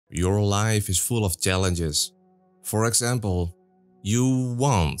Your life is full of challenges. For example, you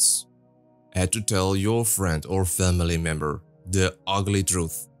once had to tell your friend or family member the ugly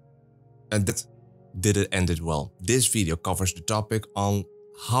truth. And that didn't end it well. This video covers the topic on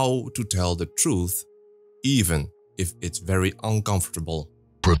how to tell the truth even if it's very uncomfortable.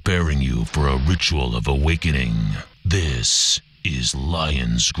 Preparing you for a ritual of awakening. This is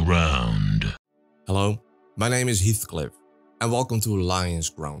Lion's Ground. Hello, my name is Heathcliff and welcome to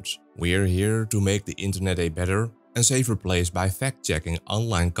Lion's Ground. We're here to make the internet a better and safer place by fact-checking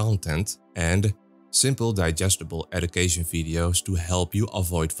online content and simple digestible education videos to help you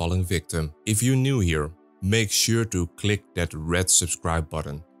avoid falling victim. If you're new here, make sure to click that red subscribe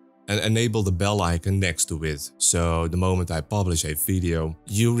button and enable the bell icon next to it, so the moment I publish a video,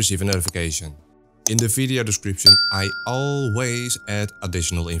 you receive a notification. In the video description, I always add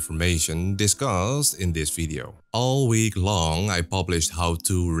additional information discussed in this video. All week long, I published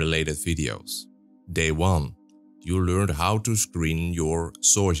how-to related videos. Day 1. You learned how to screen your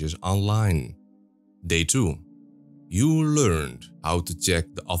sources online. Day 2. You learned how to check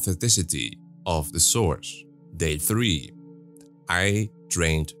the authenticity of the source. Day 3. I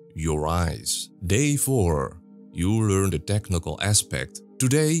trained your eyes. Day 4. You learned the technical aspect.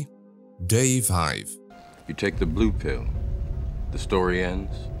 Today, Day 5. You take the blue pill. The story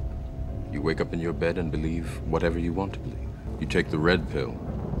ends. You wake up in your bed and believe whatever you want to believe. You take the red pill.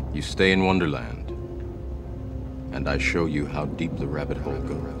 You stay in Wonderland. And I show you how deep the rabbit hole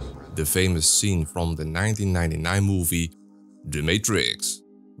goes. The famous scene from the 1999 movie The Matrix,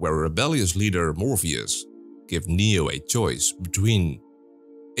 where rebellious leader Morpheus gives Neo a choice between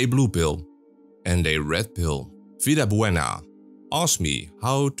a blue pill and a red pill. Vida Buena asked me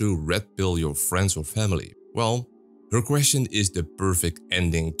how to red pill your friends or family. Well, her question is the perfect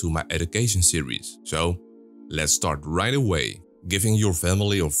ending to my education series. So, let's start right away. Giving your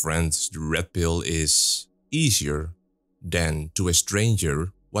family or friends the red pill is easier than to a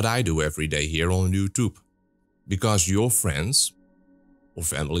stranger what I do every day here on YouTube. Because your friends or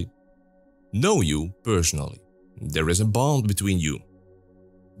family know you personally. There is a bond between you.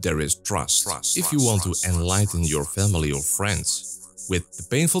 There is trust. If you want to enlighten your family or friends with the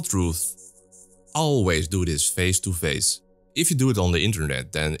painful truth, always do this face to face. If you do it on the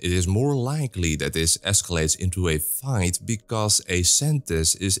internet, then it is more likely that this escalates into a fight because a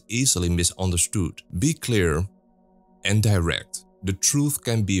sentence is easily misunderstood. Be clear and direct. The truth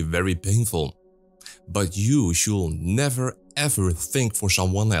can be very painful, but you should never ever think for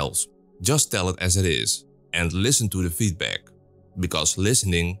someone else. Just tell it as it is and listen to the feedback, because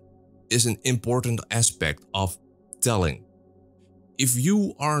listening is an important aspect of telling. If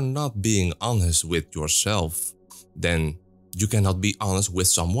you are not being honest with yourself, then you cannot be honest with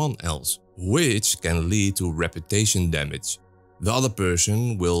someone else, which can lead to reputation damage. The other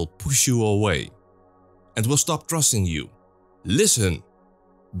person will push you away and will stop trusting you. Listen,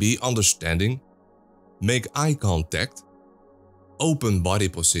 be understanding, make eye contact, open body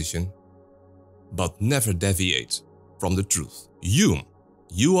position, but never deviate from the truth.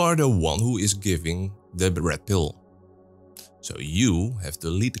 You are the one who is giving the red pill. So you have to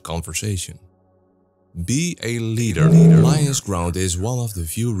lead the conversation. Be a leader. Lion's Ground is one of the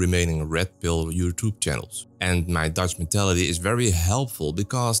few remaining red pill YouTube channels. And my Dutch mentality is very helpful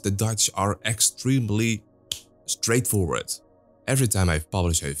because the Dutch are extremely straightforward. Every time I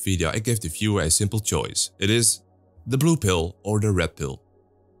publish a video, I give the viewer a simple choice. It is the blue pill or the red pill.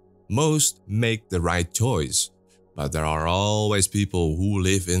 Most make the right choice, but there are always people who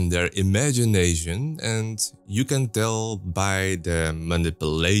live in their imagination, and you can tell by the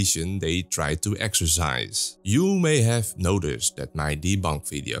manipulation they try to exercise. You may have noticed that my debunk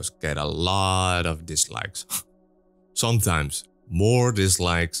videos get a lot of dislikes. Sometimes more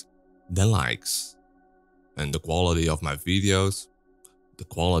dislikes than likes. And the quality of my videos, the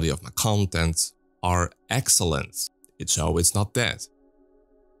quality of my content are excellent. It's not that.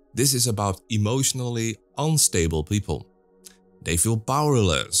 This is about emotionally unstable people. They feel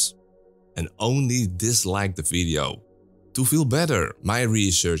powerless and only dislike the video to feel better. My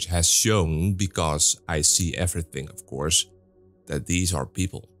research has shown, because I see everything of course, that these are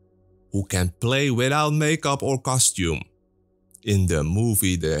people who can play without makeup or costume in the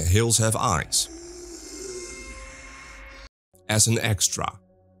movie The Hills Have Eyes. As an extra,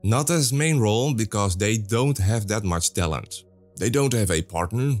 not as main role because they don't have that much talent. They don't have a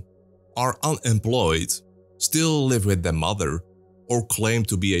partner, are unemployed, still live with their mother, or claim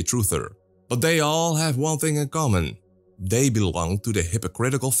to be a truther. But they all have one thing in common. They belong to the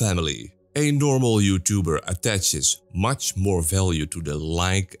hypocritical family. A normal YouTuber attaches much more value to the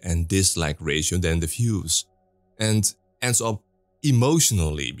like and dislike ratio than the views, and ends up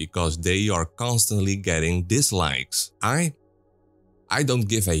emotionally because they are constantly getting dislikes. I don't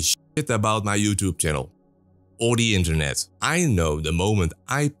give a shit about my YouTube channel or the internet. I know the moment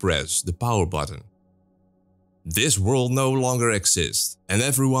I press the power button, this world no longer exists and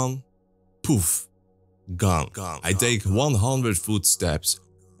everyone, poof, gone. I take 100 footsteps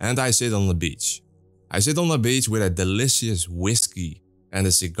and I sit on the beach. I sit on the beach with a delicious whiskey and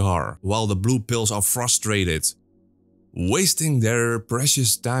a cigar while the blue pills are frustrated, wasting their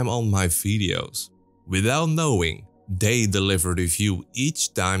precious time on my videos without knowing they deliver the view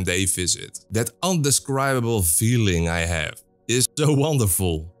each time they visit. That undescribable feeling I have is so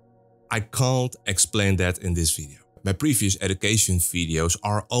wonderful. I can't explain that in this video. My previous education videos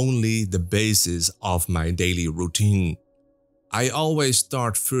are only the basis of my daily routine. I always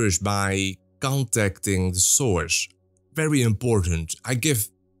start first by contacting the source. Very important. I give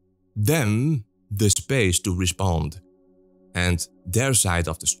them the space to respond. And their side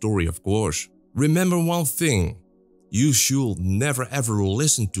of the story, of course. Remember one thing. You should never ever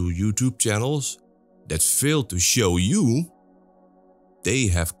listen to YouTube channels that fail to show you they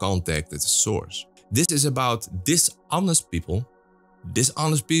have contacted the source. This is about dishonest people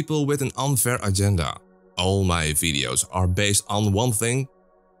with an unfair agenda. All my videos are based on one thing: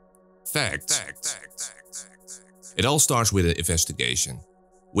 facts. It all starts with an investigation.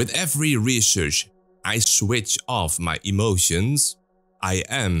 With every research, I switch off my emotions. I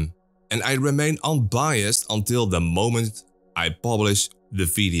am and I remain unbiased until the moment I publish the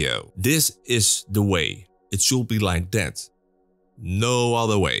video. This is the way. It should be like that. No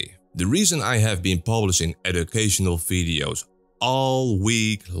other way. The reason I have been publishing educational videos all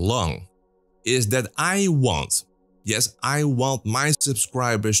week long is that I want my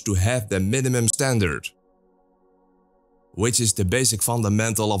subscribers to have the minimum standard, which is the basic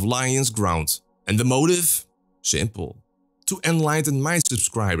fundamental of Lion's Ground. And the motive? Simple. To enlighten my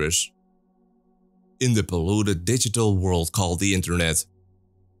subscribers in the polluted digital world called the internet,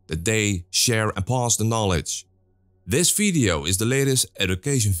 that they share and pass the knowledge. This video is the latest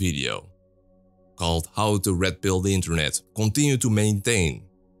education video called How to Red Pill the Internet. Continue to maintain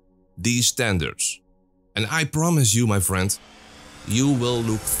these standards. And I promise you, my friend, you will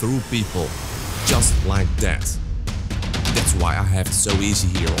look through people just like that. That's why I have it so easy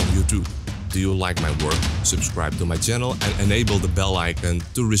here on YouTube. Do you like my work? Subscribe to my channel and enable the bell icon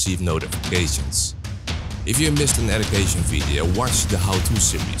to receive notifications. If you missed an education video, watch the how-to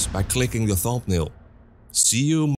series by clicking the thumbnail. See you.